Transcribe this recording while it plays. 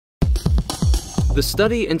The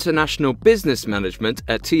study International Business Management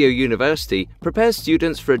at TO University prepares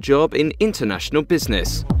students for a job in international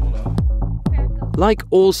business. Like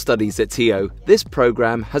all studies at TO, this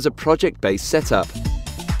program has a project-based setup.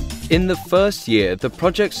 In the first year, the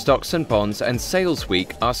project Stocks and Bonds and Sales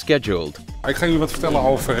Week are scheduled. Ik ga jullie wat vertellen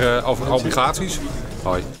over obligaties.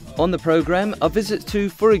 Hoi. On the program are visits to,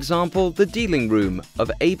 for example, the dealing room of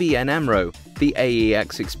ABN AMRO, the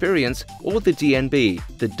AEX Experience or the DNB,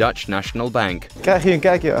 the Dutch National Bank. Krijg je een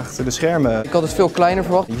kijkje achter de schermen. Ik had het veel kleiner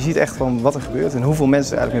verwacht. Je ziet echt van wat er gebeurt en hoeveel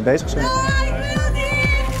mensen er eigenlijk mee bezig zijn.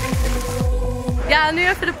 Ja, nu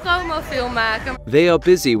even de promofilm maken. They are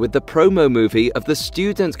busy with the promo movie of the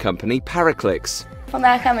student company Paraclix.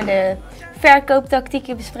 Vandaag gaan we de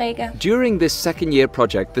verkooptactieken bespreken. During this second year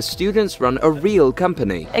project, the students run a real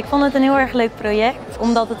company. Ik vond het een heel erg leuk project,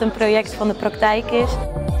 omdat het een project van de praktijk is.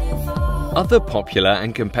 Other popular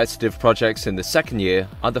and competitive projects in the second year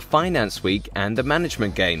are the Finance Week and the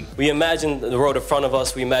Management Game. We imagine the road in front of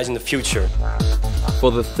us, we imagine the future.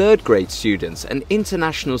 For the third grade students, an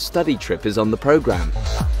international study trip is on the program.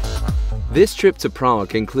 This trip to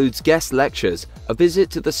Prague includes guest lectures, a visit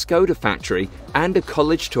to the Skoda factory and a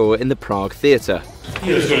college tour in the Prague Theatre.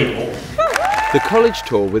 The college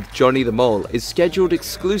tour with Johnny the Mole is scheduled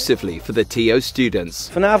exclusively for the TO students.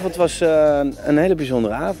 Vanavond was een hele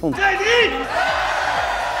bijzondere avond.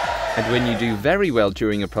 And when you do very well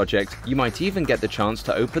during a project, you might even get the chance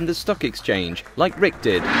to open the stock exchange, like Rick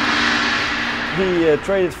did. He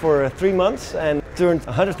traded for 3 months and turned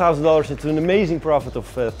 $100,000 into an amazing profit of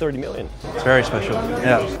 30 million. It's very special.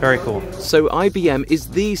 Yeah, it's very cool. So IBM is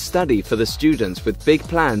the study for the students with big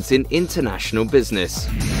plans in international business.